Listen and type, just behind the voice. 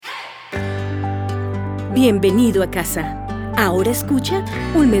Bienvenido a casa. Ahora escucha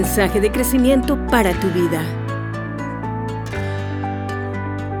un mensaje de crecimiento para tu vida.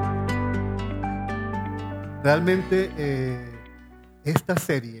 Realmente esta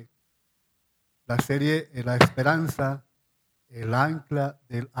serie, la serie La Esperanza, el ancla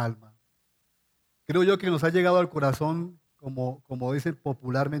del alma, creo yo que nos ha llegado al corazón, como dicen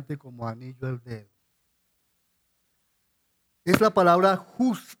popularmente, como anillo al dedo. Es la palabra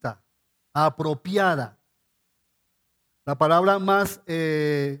justa, apropiada, la palabra más,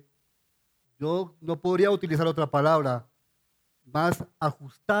 yo no podría utilizar otra palabra, más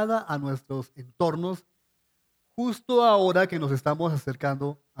ajustada a nuestros entornos, justo ahora que nos estamos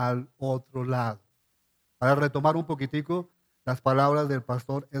acercando al otro lado. Para retomar un poquitico las palabras del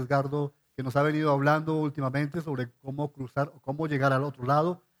pastor Edgardo, que nos ha venido hablando últimamente sobre cómo cruzar, cómo llegar al otro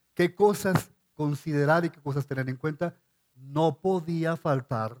lado, qué cosas considerar y qué cosas tener en cuenta. No podía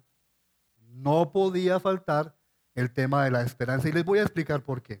faltar el tema de la esperanza. Y les voy a explicar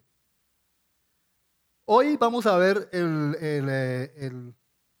por qué. Hoy vamos a ver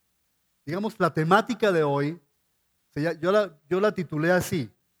digamos, la temática de hoy. Yo la titulé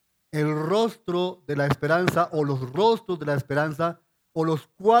así: el rostro de la esperanza, o los rostros de la esperanza, o los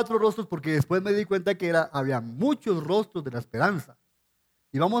 4 rostros, porque después me di cuenta que había muchos rostros de la esperanza.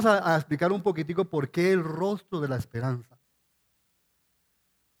 Y vamos a explicar un poquitico por qué el rostro de la esperanza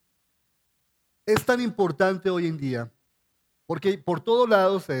es tan importante hoy en día, porque por todos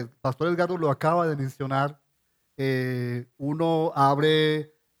lados, el pastor Edgardo lo acaba de mencionar, uno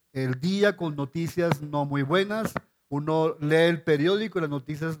abre el día con noticias no muy buenas, uno lee el periódico y las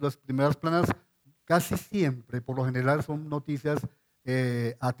noticias, las primeras planas, casi siempre, por lo general, son noticias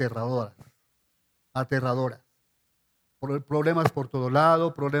aterradoras. Problemas por todo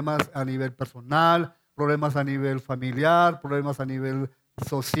lado, problemas a nivel personal, problemas a nivel familiar, problemas a nivel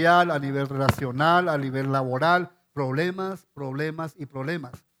social, a nivel relacional, a nivel laboral, problemas y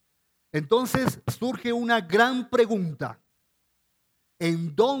problemas. Entonces surge una gran pregunta: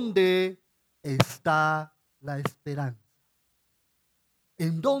 ¿en dónde está la esperanza?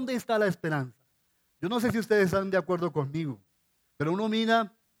 ¿En dónde está la esperanza? Yo no sé si ustedes están de acuerdo conmigo, pero uno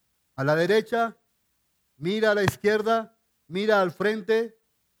mira a la derecha, mira a la izquierda, mira al frente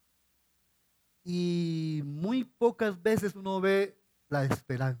y muy pocas veces uno ve la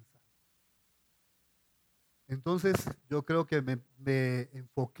esperanza. Entonces yo creo que me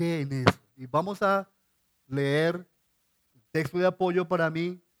enfoqué en eso. Y vamos a leer. El texto de apoyo para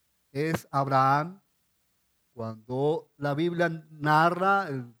mí es Abraham, cuando la Biblia narra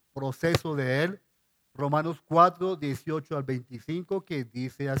el proceso de él, Romanos 4, 18 al 25, que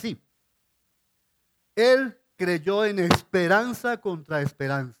dice así: Él creyó en esperanza contra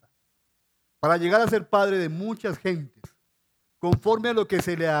esperanza, para llegar a ser padre de muchas gentes, conforme a lo que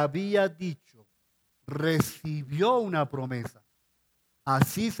se le había dicho. Recibió una promesa: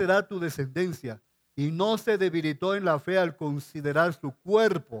 así será tu descendencia. Y no se debilitó en la fe al considerar su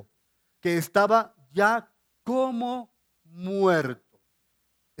cuerpo, que estaba ya como muerto.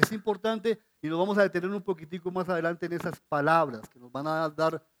 Es importante, y nos vamos a detener un poquitico más adelante en esas palabras que nos van a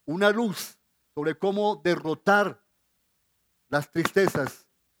dar una luz sobre cómo derrotar las tristezas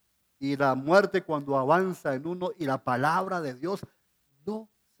y la muerte cuando avanza en uno y la palabra de Dios no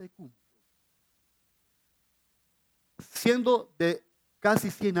se cumple. Siendo de casi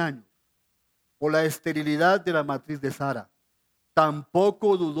 100 años, o la esterilidad de la matriz de Sara,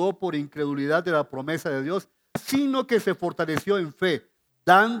 tampoco dudó por incredulidad de la promesa de Dios, sino que se fortaleció en fe,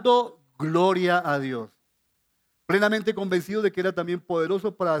 dando gloria a Dios, plenamente convencido de que era también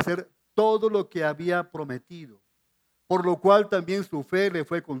poderoso para hacer todo lo que había prometido, por lo cual también su fe le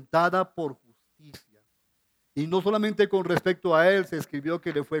fue contada por justicia. Y no solamente con respecto a él se escribió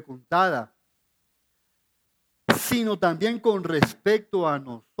que le fue contada, sino también con respecto a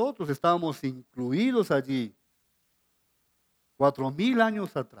nosotros. Estábamos incluidos allí 4,000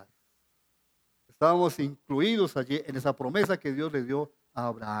 años atrás. Estábamos incluidos allí en esa promesa que Dios le dio a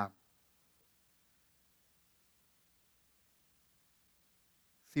Abraham.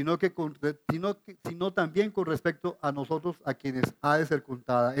 Sino también con respecto a nosotros, a quienes ha de ser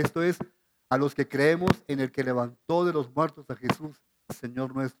contada. Esto es, a los que creemos en el que levantó de los muertos a Jesús,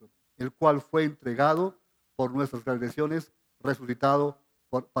 Señor nuestro, el cual fue entregado por nuestras transgresiones, resucitado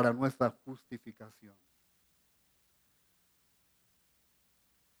para nuestra justificación.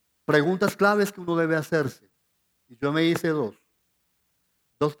 Preguntas claves que uno debe hacerse. Y yo me hice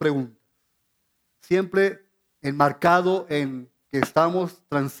dos preguntas. Siempre enmarcado en que estamos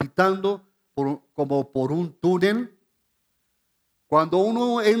transitando como por un túnel. Cuando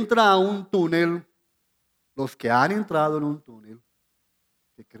uno entra a un túnel, los que han entrado en un túnel,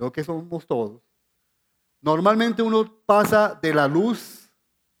 que creo que somos todos, Normalmente uno pasa de la luz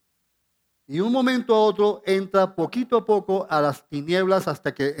y un momento a otro entra poquito a poco a las tinieblas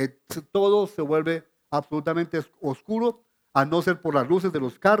hasta que todo se vuelve absolutamente oscuro, a no ser por las luces de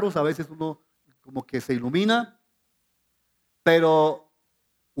los carros. A veces uno como que se ilumina, pero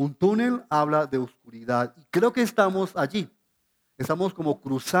un túnel habla de oscuridad. Y creo que estamos allí. Estamos como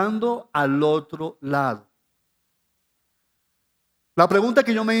cruzando al otro lado. La pregunta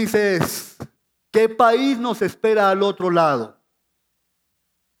que yo me hice es, ¿qué país nos espera al otro lado?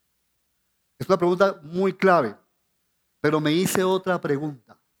 Es una pregunta muy clave, pero me hice otra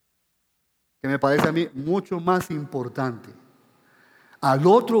pregunta que me parece a mí mucho más importante. Al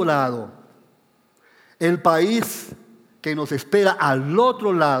otro lado, el país que nos espera al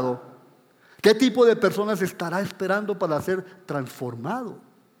otro lado, ¿qué tipo de personas estará esperando para ser transformado?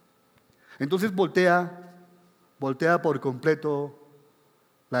 Entonces voltea por completo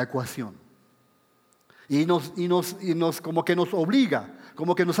la ecuación. Y nos como que nos obliga,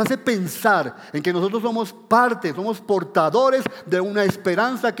 como que nos hace pensar en que nosotros somos parte, somos portadores de una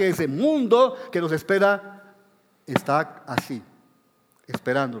esperanza, que ese mundo que nos espera está así,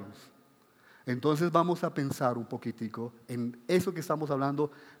 esperándonos. Entonces vamos a pensar un poquitico en eso que estamos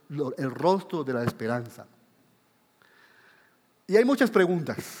hablando, el rostro de la esperanza. Y hay muchas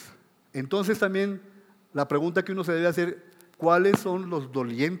preguntas. Entonces también la pregunta que uno se debe hacer, ¿cuáles son los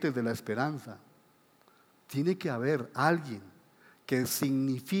dolientes de la esperanza? Tiene que haber alguien que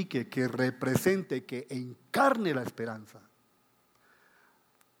signifique, que represente, que encarne la esperanza.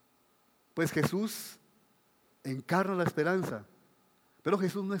 Pues Jesús encarna la esperanza, pero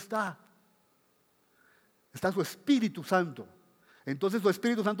Jesús no está. Está su Espíritu Santo. Entonces su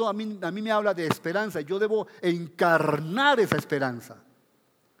Espíritu Santo a mí me habla de esperanza. Yo debo encarnar esa esperanza.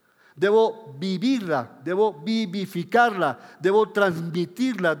 Debo vivirla, debo vivificarla, debo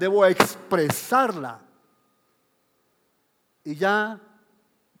transmitirla, debo expresarla. Y ya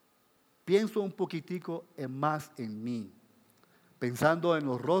pienso un poquitico más en mí, pensando en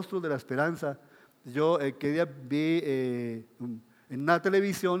los rostros de la esperanza. Yo que día vi en una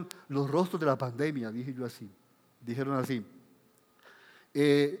televisión los rostros de la pandemia, dijeron así. Y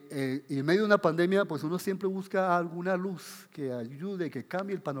en medio de una pandemia, pues uno siempre busca alguna luz que ayude, que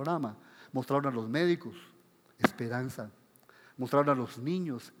cambie el panorama. Mostraron a los médicos, esperanza. Mostraron a los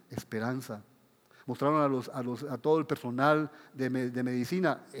niños, esperanza. Mostraron a todo el personal de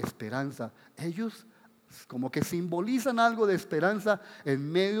medicina, esperanza. Ellos como que simbolizan algo de esperanza en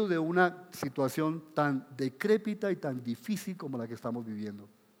medio de una situación tan decrépita y tan difícil como la que estamos viviendo.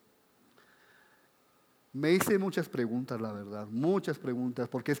 Me hice muchas preguntas, la verdad, muchas preguntas,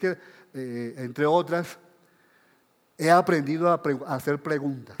 porque es que, entre otras, he aprendido a hacer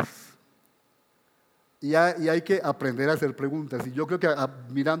preguntas. Y hay que aprender a hacer preguntas. Y yo creo que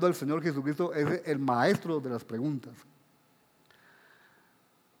mirando al Señor Jesucristo es el maestro de las preguntas.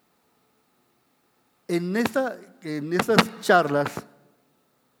 En estas charlas,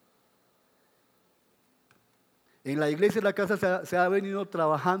 en la iglesia de la casa se ha venido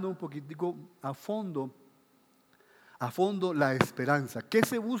trabajando un poquitico a fondo la esperanza. ¿Qué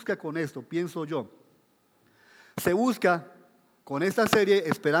se busca con esto? Pienso yo. Se busca, con esta serie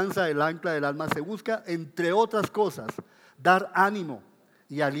Esperanza, el ancla del alma, se busca, entre otras cosas, dar ánimo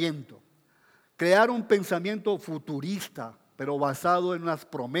y aliento. Crear un pensamiento futurista, pero basado en unas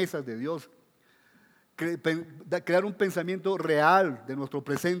promesas de Dios. Crear un pensamiento real de nuestro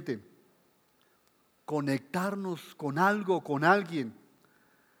presente. Conectarnos con algo, con alguien.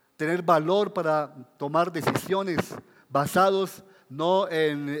 Tener valor para tomar decisiones basados no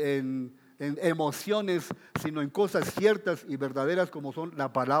en emociones, sino en cosas ciertas y verdaderas como son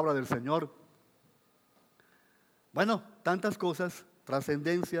la palabra del Señor. Bueno, tantas cosas,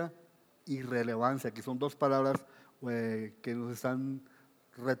 trascendencia y relevancia, que son dos palabras que nos están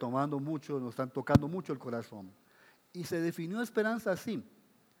retomando mucho, nos están tocando mucho el corazón. Y se definió esperanza así: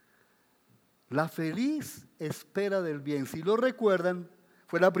 la feliz espera del bien. Si lo recuerdan,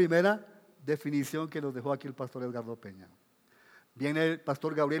 fue la primera definición que nos dejó aquí el pastor Edgar Devia. Viene el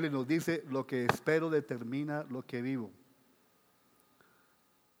pastor Gabriel y nos dice: lo que espero determina lo que vivo.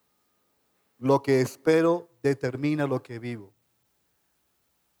 Lo que espero determina lo que vivo.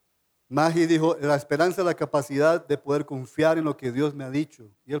 Maggie dijo: la esperanza es la capacidad de poder confiar en lo que Dios me ha dicho.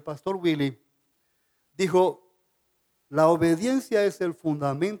 Y el pastor Willy dijo: la obediencia es el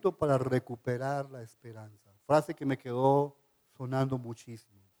fundamento para recuperar la esperanza. Frase que me quedó sonando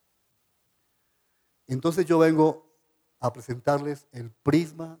muchísimo. Entonces yo vengo a presentarles el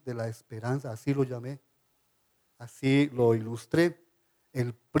prisma de la esperanza, así lo llamé, así lo ilustré,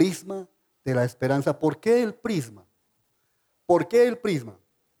 el prisma de la esperanza. ¿Por qué el prisma? ¿Por qué el prisma?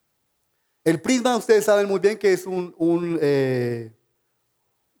 El prisma, ustedes saben muy bien que es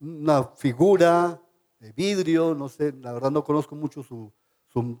una figura de vidrio, no sé, la verdad no conozco mucho su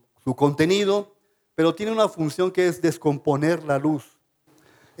contenido, pero tiene una función que es descomponer la luz.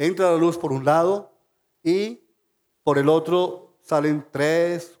 Entra la luz por un lado y por el otro salen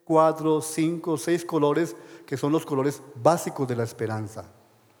 3, 4, 5, 6 colores que son los colores básicos de la esperanza.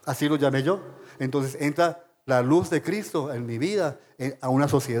 Así lo llamé yo. Entonces entra la luz de Cristo en mi vida, a una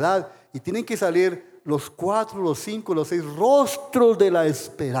sociedad, y tienen que salir los 4, los 5, los 6 rostros de la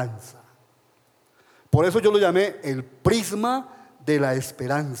esperanza. Por eso yo lo llamé el prisma de la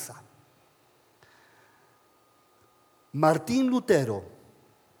esperanza. Martín Lutero,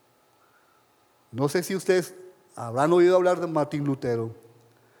 no sé si ustedes habrán oído hablar de Martín Lutero.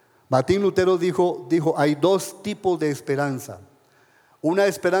 Martín Lutero dijo, hay dos tipos de esperanza. Una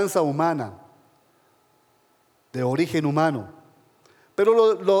esperanza humana, de origen humano.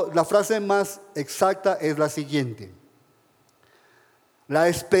 Pero la frase más exacta es la siguiente. La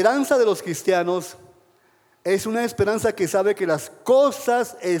esperanza de los cristianos es una esperanza que sabe que las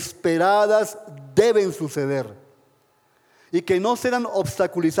cosas esperadas deben suceder y que no serán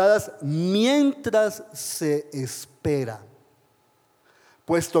obstaculizadas mientras se espera,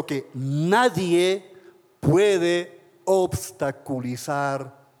 puesto que nadie puede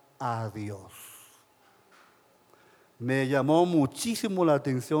obstaculizar a Dios. Me llamó muchísimo la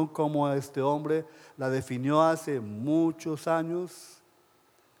atención cómo este hombre la definió hace muchos años,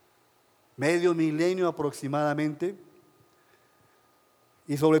 medio milenio aproximadamente,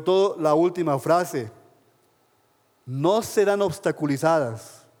 y sobre todo la última frase: no serán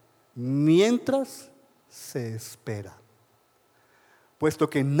obstaculizadas mientras se espera, puesto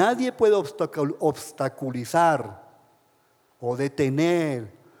que nadie puede obstaculizar o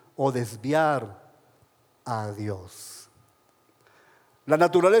detener o desviar a Dios. La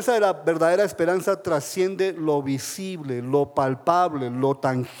naturaleza de la verdadera esperanza trasciende lo visible, lo palpable, lo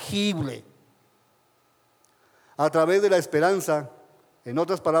tangible. A través de la esperanza, en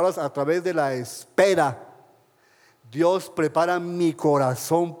otras palabras, a través de la espera, Dios prepara mi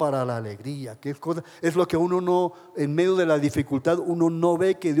corazón para la alegría. Que es lo que uno no, en medio de la dificultad, uno no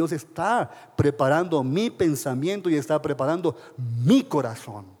ve que Dios está preparando mi pensamiento y está preparando mi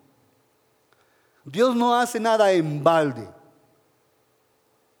corazón. Dios no hace nada en balde,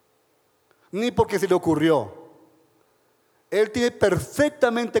 ni porque se le ocurrió. Él tiene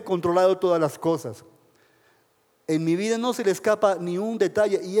perfectamente controlado todas las cosas. En mi vida no se le escapa ni un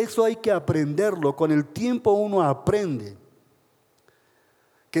detalle, y eso hay que aprenderlo. Con el tiempo uno aprende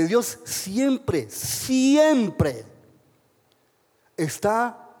que Dios siempre, siempre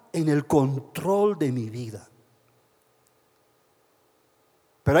está en el control de mi vida.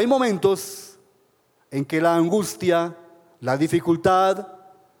 Pero hay momentos en que la angustia, la dificultad,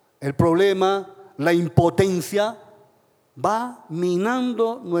 el problema, la impotencia va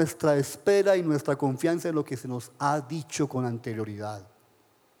minando nuestra espera y nuestra confianza en lo que se nos ha dicho con anterioridad.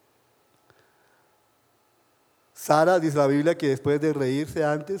 Sara, dice la Biblia, que después de reírse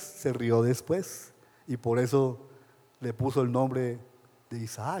antes, se rió después, y por eso le puso el nombre de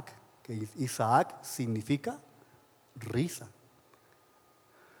Isaac, que Isaac significa risa.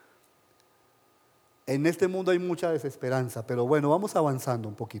 En este mundo hay mucha desesperanza, pero bueno, vamos avanzando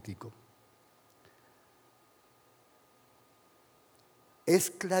un poquitico. Es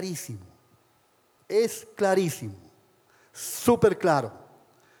clarísimo, súper claro,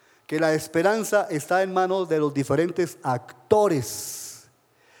 que la esperanza está en manos de los diferentes actores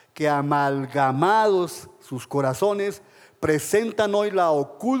que, amalgamados sus corazones, presentan hoy la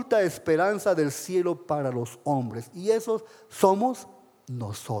oculta esperanza del cielo para los hombres. Y esos somos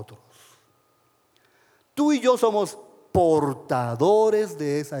nosotros. Tú y yo somos portadores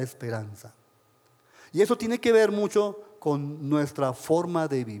de esa esperanza. Y eso tiene que ver mucho con nuestra forma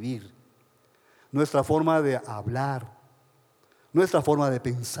de vivir, nuestra forma de hablar, nuestra forma de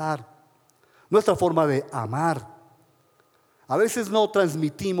pensar, nuestra forma de amar. A veces no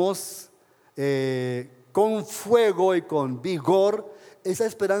transmitimos con fuego y con vigor esa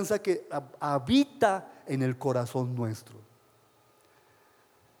esperanza que habita en el corazón nuestro.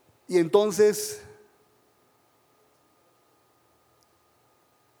 Y entonces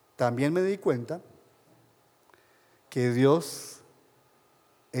también me di cuenta que Dios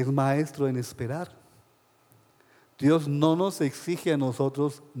es maestro en esperar. Dios no nos exige a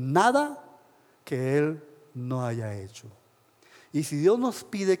nosotros nada que Él no haya hecho. Y si Dios nos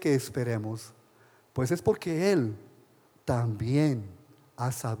pide que esperemos, pues es porque Él también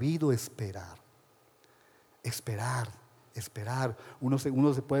ha sabido esperar. Esperar. Uno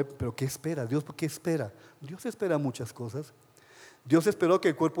se puede, pero ¿qué espera? Dios, ¿por qué espera? Dios espera muchas cosas. Dios esperó que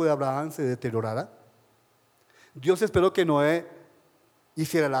el cuerpo de Abraham se deteriorara. Dios esperó que Noé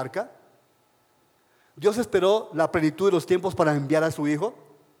hiciera el arca. Dios esperó la plenitud de los tiempos para enviar a su hijo.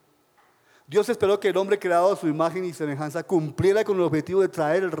 Dios esperó que el hombre creado a su imagen y semejanza cumpliera con el objetivo de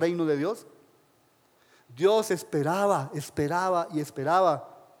traer el reino de Dios. Dios esperaba y esperaba.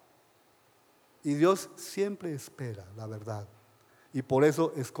 Y Dios siempre espera, la verdad. Y por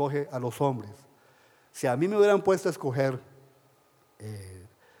eso escoge a los hombres. Si a mí me hubieran puesto a escoger,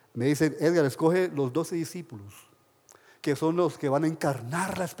 me dicen, Edgar, escoge los 12 discípulos, que son los que van a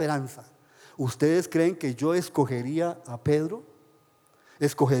encarnar la esperanza. ¿Ustedes creen que yo escogería a Pedro?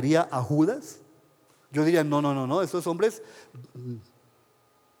 ¿Escogería a Judas? Yo diría, no, esos hombres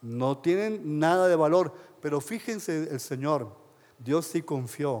no tienen nada de valor. Pero fíjense, el Señor, Dios sí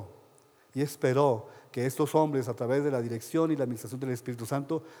confió y esperó que estos hombres, a través de la dirección y la administración del Espíritu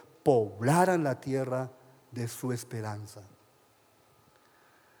Santo, poblaran la tierra de su esperanza.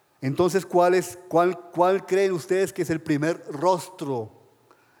 Entonces, ¿cuál creen ustedes que es el primer rostro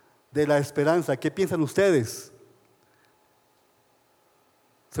de la esperanza? ¿Qué piensan ustedes?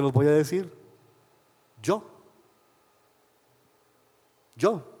 Se los voy a decir. Yo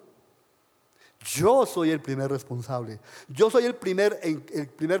soy el primer responsable. Yo soy la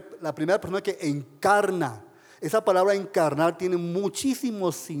primera persona que encarna. Esa palabra encarnar tiene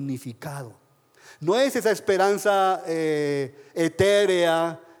muchísimo significado. No es esa esperanza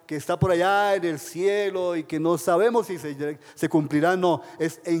etérea que está por allá en el cielo y que no sabemos si se cumplirá. No,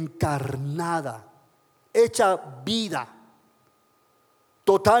 es encarnada, hecha vida,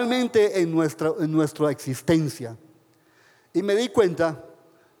 totalmente en nuestra existencia. Y me di cuenta,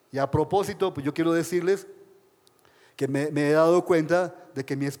 y a propósito, pues yo quiero decirles que me he dado cuenta de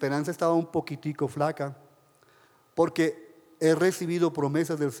que mi esperanza estaba un poquitico flaca, porque he recibido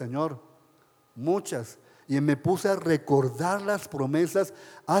promesas del Señor, muchas, y me puse a recordar las promesas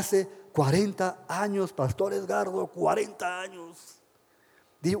hace 40 años, Pastor Edgardo, 40 años.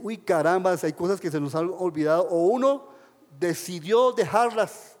 Dije, uy, caramba, hay cosas que se nos han olvidado, o uno decidió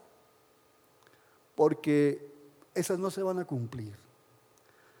dejarlas, porque esas no se van a cumplir.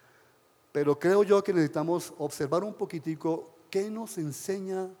 Pero creo yo que necesitamos observar un poquitico qué nos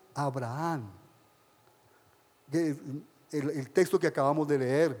enseña Abraham. El texto que acabamos de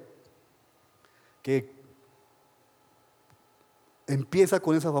leer, que empieza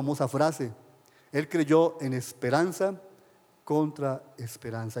con esa famosa frase: él creyó en esperanza contra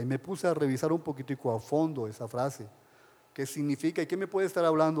esperanza. Y me puse a revisar un poquitico a fondo esa frase. ¿Qué significa y qué me puede estar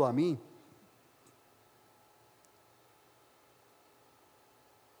hablando a mí?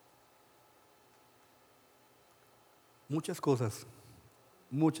 Muchas cosas.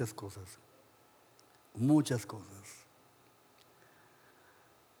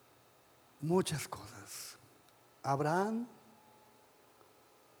 Abraham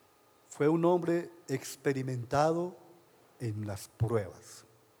fue un hombre experimentado en las pruebas.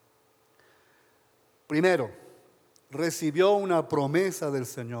 Primero, recibió una promesa del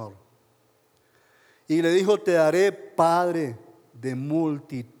Señor y le dijo: te haré padre de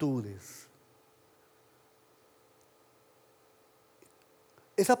multitudes.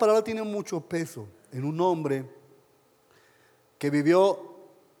 Esa palabra tiene mucho peso en un hombre que vivió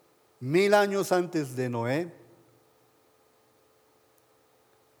 1000 años antes de Noé,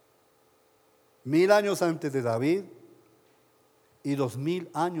 1000 años antes de David y 2000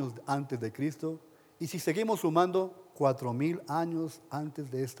 años antes de Cristo. Y si seguimos sumando, 4000 años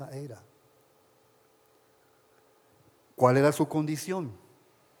antes de esta era. ¿Cuál era su condición?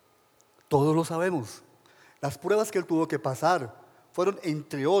 Todos lo sabemos. Las pruebas que él tuvo que pasar fueron,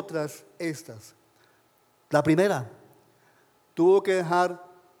 entre otras, estas. La primera, tuvo que dejar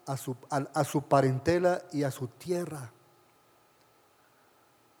a su parentela y a su tierra,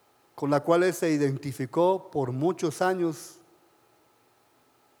 con la cual él se identificó por muchos años.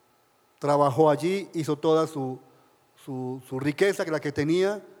 Trabajó allí, hizo toda su riqueza, que la que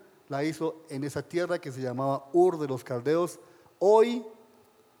tenía, la hizo en esa tierra que se llamaba Ur de los Caldeos, hoy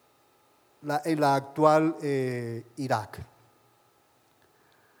en la actual Irak.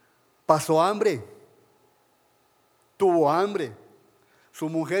 Pasó hambre, tuvo hambre. Su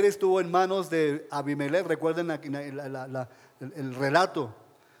mujer estuvo en manos de Abimelech, recuerden el relato.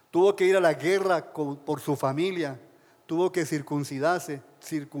 Tuvo que ir a la guerra por su familia, tuvo que circuncidarse.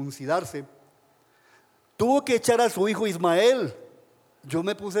 Tuvo que echar a su hijo Ismael. Yo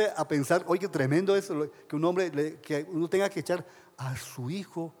me puse a pensar, oye, tremendo eso, que uno tenga que echar a su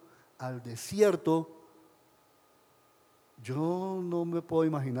hijo al desierto. Yo no me puedo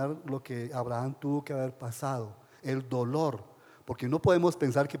imaginar lo que Abraham tuvo que haber pasado, el dolor, porque no podemos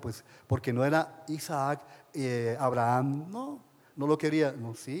pensar que pues porque no era Isaac, Abraham, no, no lo quería.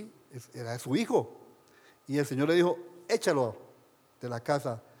 No, sí, era su hijo. Y el Señor le dijo, échalo de la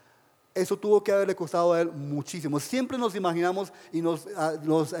casa. Eso tuvo que haberle costado a él muchísimo. Siempre nos imaginamos y nos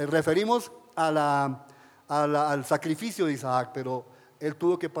referimos al sacrificio de Isaac, pero él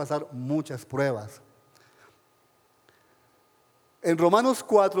tuvo que pasar muchas pruebas. En Romanos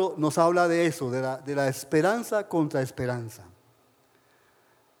 4 nos habla de eso, de la esperanza contra esperanza.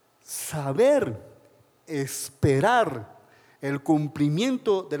 Saber esperar el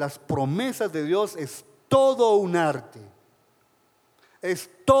cumplimiento de las promesas de Dios es todo un arte. Es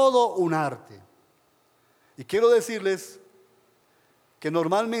todo un arte. Y quiero decirles que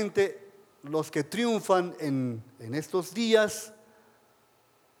normalmente los que triunfan en estos días,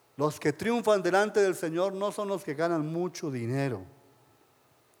 los que triunfan delante del Señor no son los que ganan mucho dinero,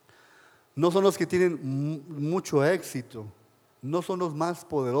 no son los que tienen mucho éxito, no son los más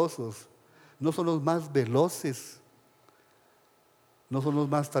poderosos, no son los más veloces, no son los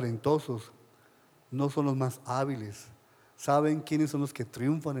más talentosos, no son los más hábiles. ¿Saben quiénes son los que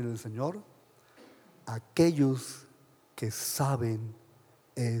triunfan en el Señor? Aquellos que saben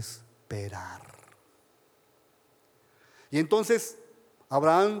esperar. Y entonces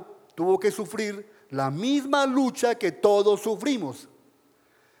Abraham tuvo que sufrir la misma lucha que todos sufrimos.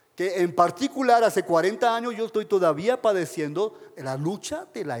 Que en particular hace 40 años yo estoy todavía padeciendo la lucha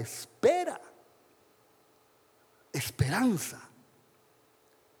de la espera. Esperanza.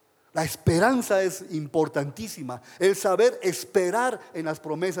 La esperanza es importantísima. El saber esperar en las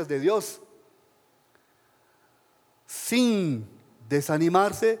promesas de Dios. Sin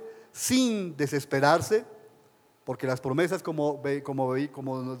desanimarse, sin desesperarse. Porque las promesas, como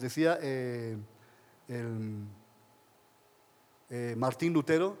nos decía Martín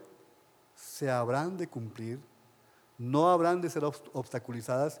Lutero, se habrán de cumplir, no habrán de ser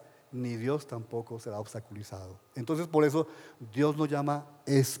obstaculizadas, ni Dios tampoco será obstaculizado. Entonces, por eso Dios nos llama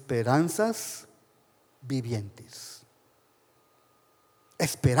esperanzas vivientes.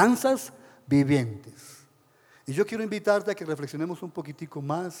 Esperanzas vivientes. Y yo quiero invitarte a que reflexionemos un poquitico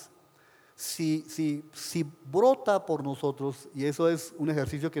más. Si brota por nosotros, y eso es un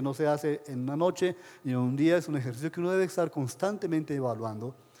ejercicio que no se hace en una noche ni en un día, es un ejercicio que uno debe estar constantemente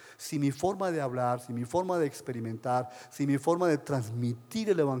evaluando. Si mi forma de hablar, si mi forma de experimentar, si mi forma de transmitir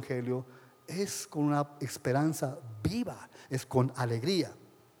el Evangelio es con una esperanza viva, es con alegría.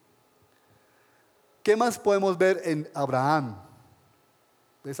 ¿Qué más podemos ver en Abraham?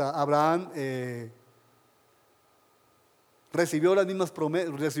 Pues Abraham recibió las mismas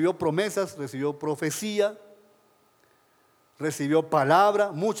promesas, recibió profecía, recibió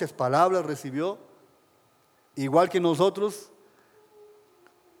palabra, muchas palabras recibió, igual que nosotros.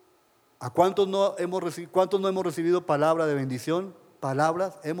 ¿A cuántos no hemos recibido palabra de bendición?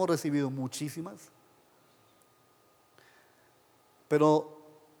 Palabras, hemos recibido muchísimas. Pero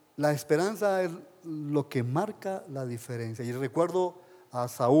la esperanza es lo que marca la diferencia. Y recuerdo a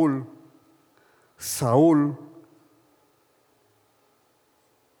Saúl,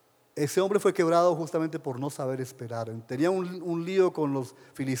 ese hombre fue quebrado justamente por no saber esperar. Tenía un lío con los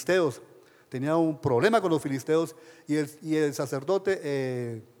filisteos, tenía un problema con los filisteos y el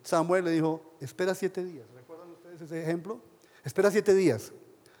sacerdote Samuel le dijo, espera 7 días. ¿Recuerdan ustedes ese ejemplo? Espera 7 días.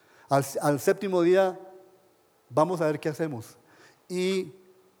 Al séptimo día vamos a ver qué hacemos. Y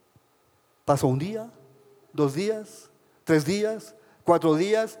pasó 1 día, 2 días, 3 días, 4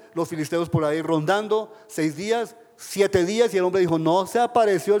 días, los filisteos por ahí rondando, 6 días, 7 días, y el hombre dijo, no se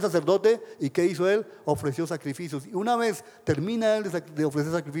apareció el sacerdote. ¿Y qué hizo él? Ofreció sacrificios. Y una vez termina él de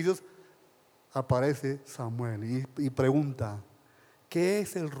ofrecer sacrificios, aparece Samuel y pregunta, ¿qué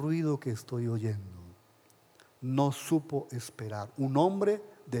es el ruido que estoy oyendo? No supo esperar. Un hombre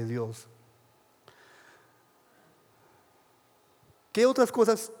de Dios. ¿Qué otras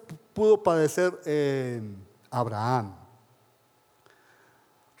cosas pudo padecer Abraham?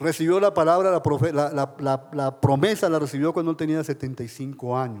 Recibió la palabra, la promesa la recibió cuando él tenía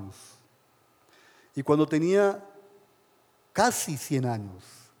 75 años. Y cuando tenía casi 100 años,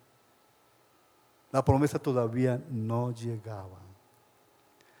 la promesa todavía no llegaba.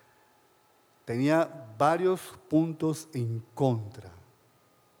 Tenía varios puntos en contra.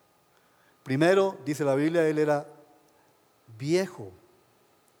 Primero, dice la Biblia, él era viejo,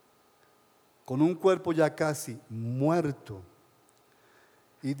 con un cuerpo ya casi muerto.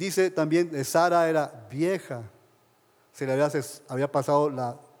 Y dice también, Sara era vieja, se le había pasado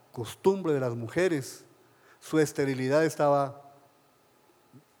la costumbre de las mujeres, su esterilidad estaba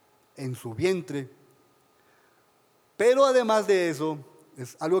en su vientre. Pero además de eso,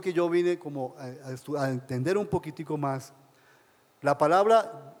 es algo que yo vine como a entender un poquitico más. La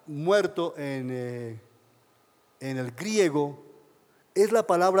palabra muerto en el griego es la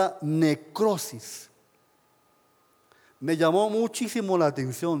palabra necrosis. Me llamó muchísimo la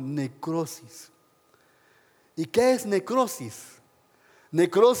atención, necrosis. ¿Y qué es necrosis?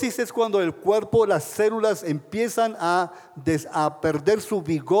 Necrosis es cuando el cuerpo, las células empiezan a perder su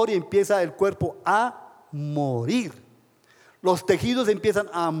vigor y empieza el cuerpo a morir. Los tejidos empiezan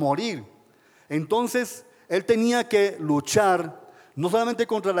a morir. Entonces, él tenía que luchar no solamente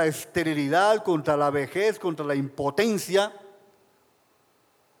contra la esterilidad, contra la vejez, contra la impotencia.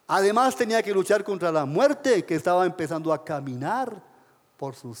 Además tenía que luchar contra la muerte que estaba empezando a caminar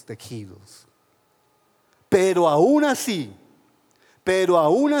por sus tejidos. Pero aún así,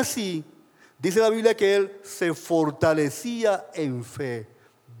 dice la Biblia que él se fortalecía en fe,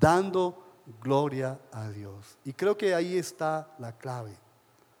 dando gloria a Dios. Y creo que ahí está la clave.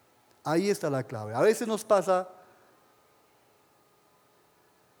 Ahí está la clave. A veces nos pasa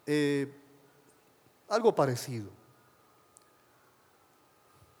algo parecido.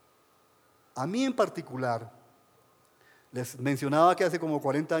 A mí en particular, les mencionaba que hace como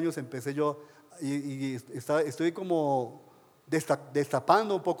 40 años empecé yo y estoy como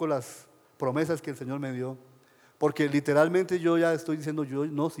destapando un poco las promesas que el Señor me dio, porque literalmente yo ya estoy diciendo,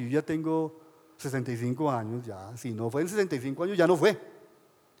 si yo ya tengo 65 años, ya, si no fue en 65 años, ya no fue.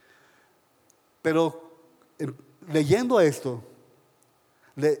 Pero leyendo esto,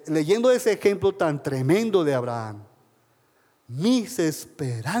 leyendo ese ejemplo tan tremendo de Abraham, mis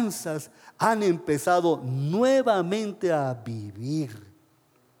esperanzas han empezado nuevamente a vivir,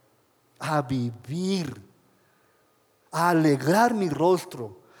 a alegrar mi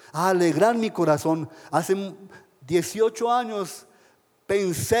rostro, a alegrar mi corazón. Hace 18 años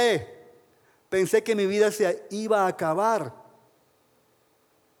pensé que mi vida se iba a acabar.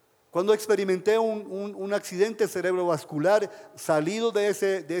 Cuando experimenté un accidente cerebrovascular, salido de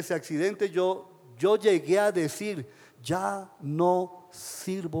ese accidente, yo llegué a decir, ya no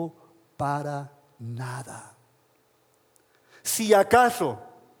sirvo para nada. Si acaso,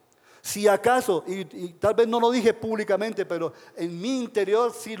 y tal vez no lo dije públicamente, pero en mi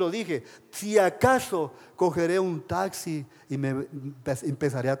interior sí lo dije, si acaso cogeré un taxi y me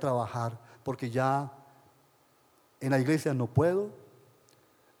empezaré a trabajar, porque ya en la iglesia no puedo,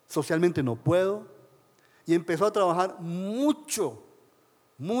 socialmente no puedo, y empezó a trabajar mucho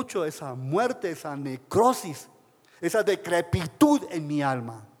esa muerte, esa necrosis, esa decrepitud en mi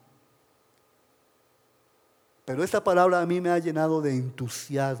alma. Pero esta palabra a mí me ha llenado de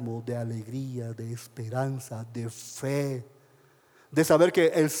entusiasmo, de alegría, de esperanza, de fe, de saber que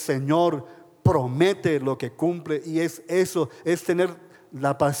el Señor promete lo que cumple, y es tener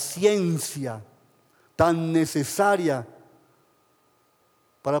la paciencia tan necesaria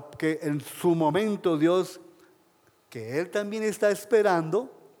para que en su momento Dios, que Él también está esperando,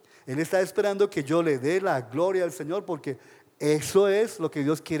 Él está esperando que yo le dé la gloria al Señor, porque eso es lo que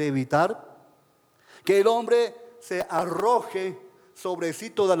Dios quiere evitar, que el hombre se arroje sobre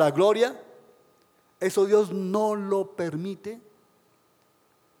sí toda la gloria. Eso Dios no lo permite,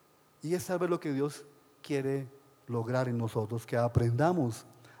 y es saber lo que Dios quiere lograr en nosotros, que aprendamos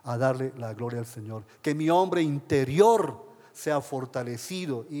a darle la gloria al Señor, que mi hombre interior sea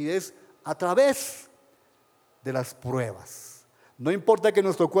fortalecido, y es a través de las pruebas. No importa que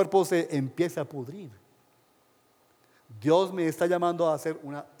nuestro cuerpo se empiece a pudrir, Dios me está llamando a hacer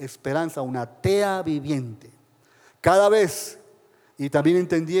una esperanza, una tea viviente. Cada vez, y también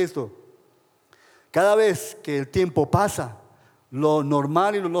entendí esto, cada vez que el tiempo pasa, lo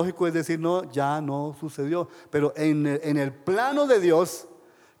normal y lo lógico es decir, no, ya no sucedió. Pero en el plano de Dios,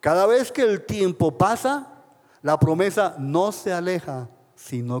 cada vez que el tiempo pasa, la promesa no se aleja,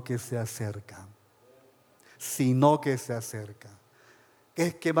 sino que se acerca.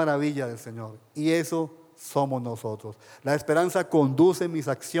 Qué maravilla del Señor. Y eso somos nosotros. La esperanza conduce mis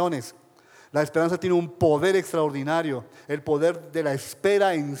acciones. La esperanza tiene un poder extraordinario. El poder de la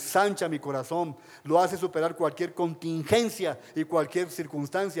espera ensancha mi corazón. Lo hace superar cualquier contingencia y cualquier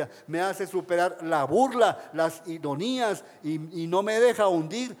circunstancia. Me hace superar la burla, las ironías, y no me deja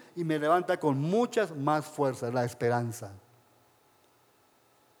hundir, y me levanta con muchas más fuerzas. La esperanza.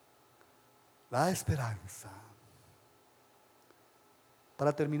 La esperanza.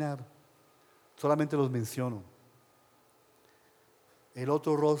 Para terminar, solamente los menciono. El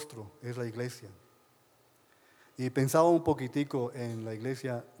otro rostro es la iglesia. Y pensaba un poquitico en la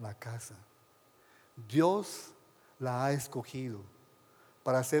iglesia, la casa. Dios la ha escogido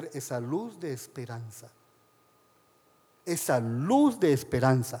para ser esa luz de esperanza. Esa luz de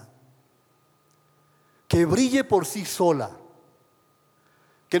esperanza que brille por sí sola.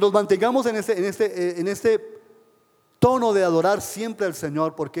 Que nos mantengamos en este tono de adorar siempre al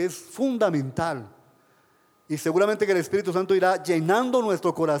Señor, porque es fundamental Y seguramente que el Espíritu Santo irá llenando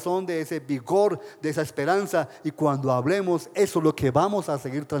nuestro corazón de ese vigor, de esa esperanza. Y cuando hablemos, eso es lo que vamos a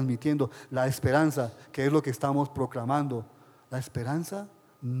seguir transmitiendo. La esperanza, que es lo que estamos proclamando. La esperanza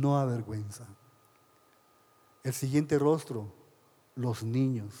no avergüenza. El siguiente rostro, los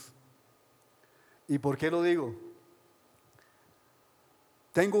niños. ¿Y por qué lo digo?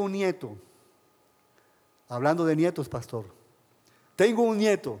 Tengo un nieto. Hablando de nietos, pastor. Tengo un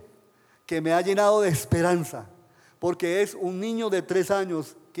nieto que me ha llenado de esperanza, porque es un niño de 3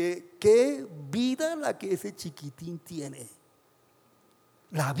 años, que qué vida la que ese chiquitín tiene.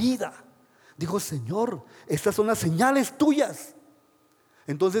 La vida. Digo, Señor, estas son las señales tuyas.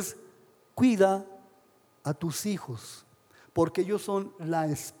 Entonces, cuida a tus hijos, porque ellos son la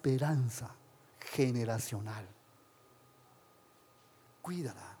esperanza generacional.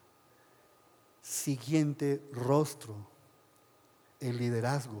 Cuídala. Siguiente rostro, el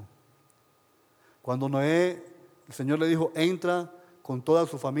liderazgo. Cuando Noé, el Señor le dijo, entra con toda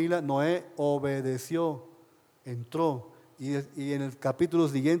su familia, Noé obedeció, entró. Y en el capítulo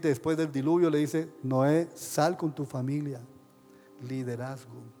siguiente, después del diluvio, le dice, Noé, sal con tu familia.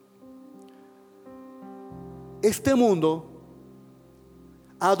 Liderazgo. Este mundo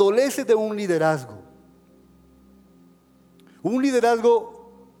adolece de un liderazgo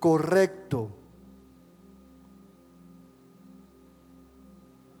correcto.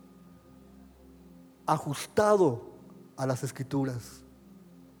 Ajustado a las Escrituras.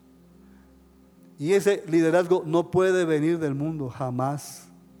 Y ese liderazgo no puede venir del mundo, jamás.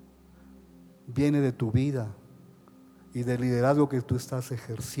 Viene de tu vida y del liderazgo que tú estás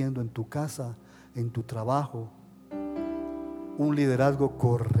ejerciendo en tu casa, en tu trabajo. Un liderazgo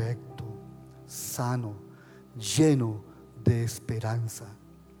correcto, sano, lleno de esperanza.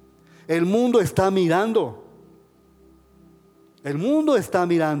 El mundo está mirando. El mundo está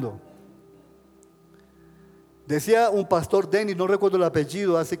mirando. Decía un pastor Denis, no recuerdo el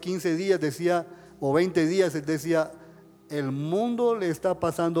apellido, hace 15 días decía, o 20 días, él decía, el mundo le está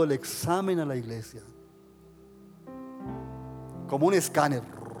pasando el examen a la iglesia. Como un escáner.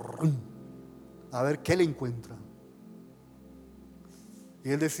 A ver qué le encuentra. Y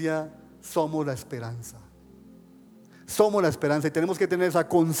él decía, somos la esperanza. Somos la esperanza y tenemos que tener esa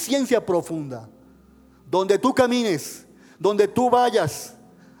conciencia profunda. Donde tú camines, donde tú vayas,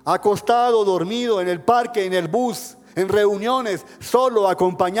 acostado, dormido, en el parque, en el bus, en reuniones, solo,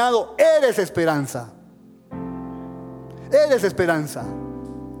 acompañado, eres esperanza. Eres esperanza.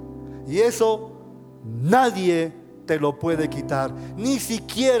 Y eso nadie te lo puede quitar, ni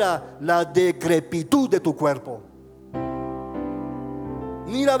siquiera la decrepitud de tu cuerpo,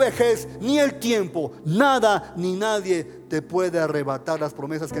 ni la vejez, ni el tiempo. Nada ni nadie te puede arrebatar las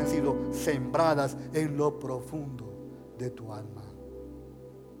promesas que han sido sembradas en lo profundo de tu alma.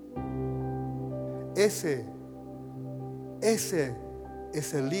 Ese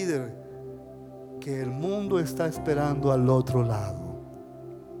es el líder que el mundo está esperando al otro lado.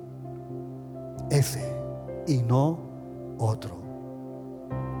 Ese y no otro.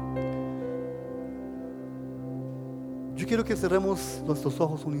 Yo quiero que cerremos nuestros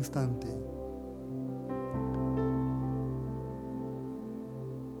ojos un instante.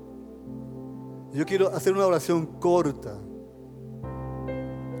 Yo quiero hacer una oración corta,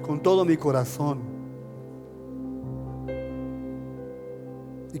 con todo mi corazón.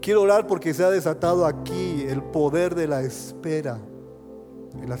 Y quiero orar porque se ha desatado aquí el poder de la espera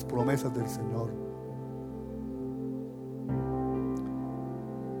en las promesas del Señor.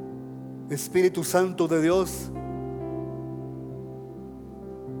 Espíritu Santo de Dios,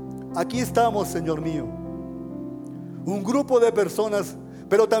 aquí estamos, Señor mío, un grupo de personas,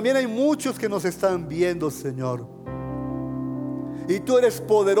 pero también hay muchos que nos están viendo, Señor. Y tú eres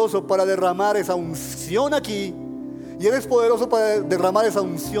poderoso para derramar esa unción aquí. Y eres poderoso para derramar esa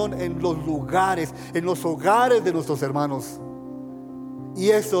unción en los lugares, en los hogares de nuestros hermanos. Y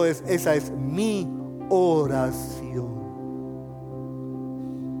esa es mi oración.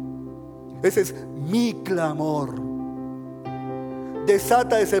 Ese es mi clamor.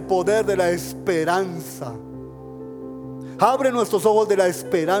 Desata ese poder de la esperanza. Abre nuestros ojos de la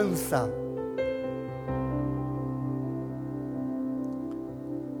esperanza.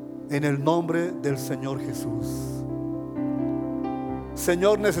 En el nombre del Señor Jesús.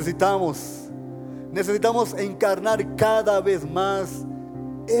 Señor, necesitamos encarnar cada vez más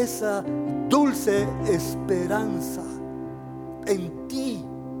esa dulce esperanza en ti.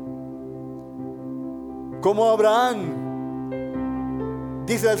 Como Abraham,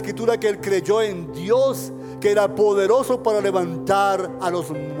 dice la Escritura que él creyó en Dios, que era poderoso para levantar a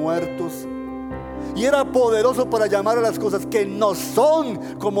los muertos y era poderoso para llamar a las cosas que no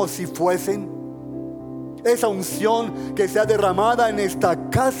son como si fuesen. esa unción que sea derramada en esta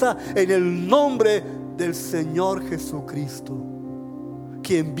casa en el nombre del Señor Jesucristo,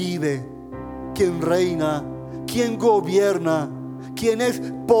 quien vive, quien reina, quien gobierna, quien es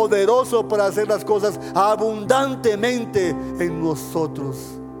poderoso para hacer las cosas abundantemente en nosotros.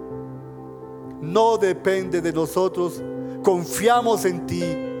 No depende de nosotros, confiamos en ti,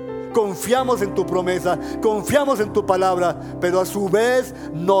 confiamos en tu promesa, confiamos en tu palabra, pero a su vez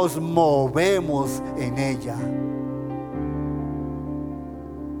nos movemos en ella.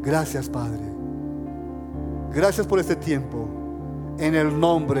 Gracias, Padre. Gracias por este tiempo, en el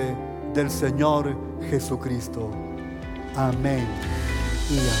nombre del Señor Jesucristo. Amén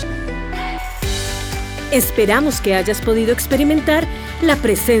y amén. Esperamos que hayas podido experimentar la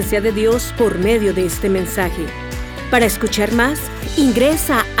presencia de Dios por medio de este mensaje. Para escuchar más,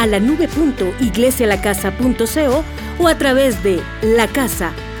 ingresa a lanube.iglesialacasa.co o a través de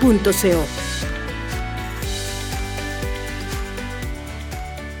lacasa.co.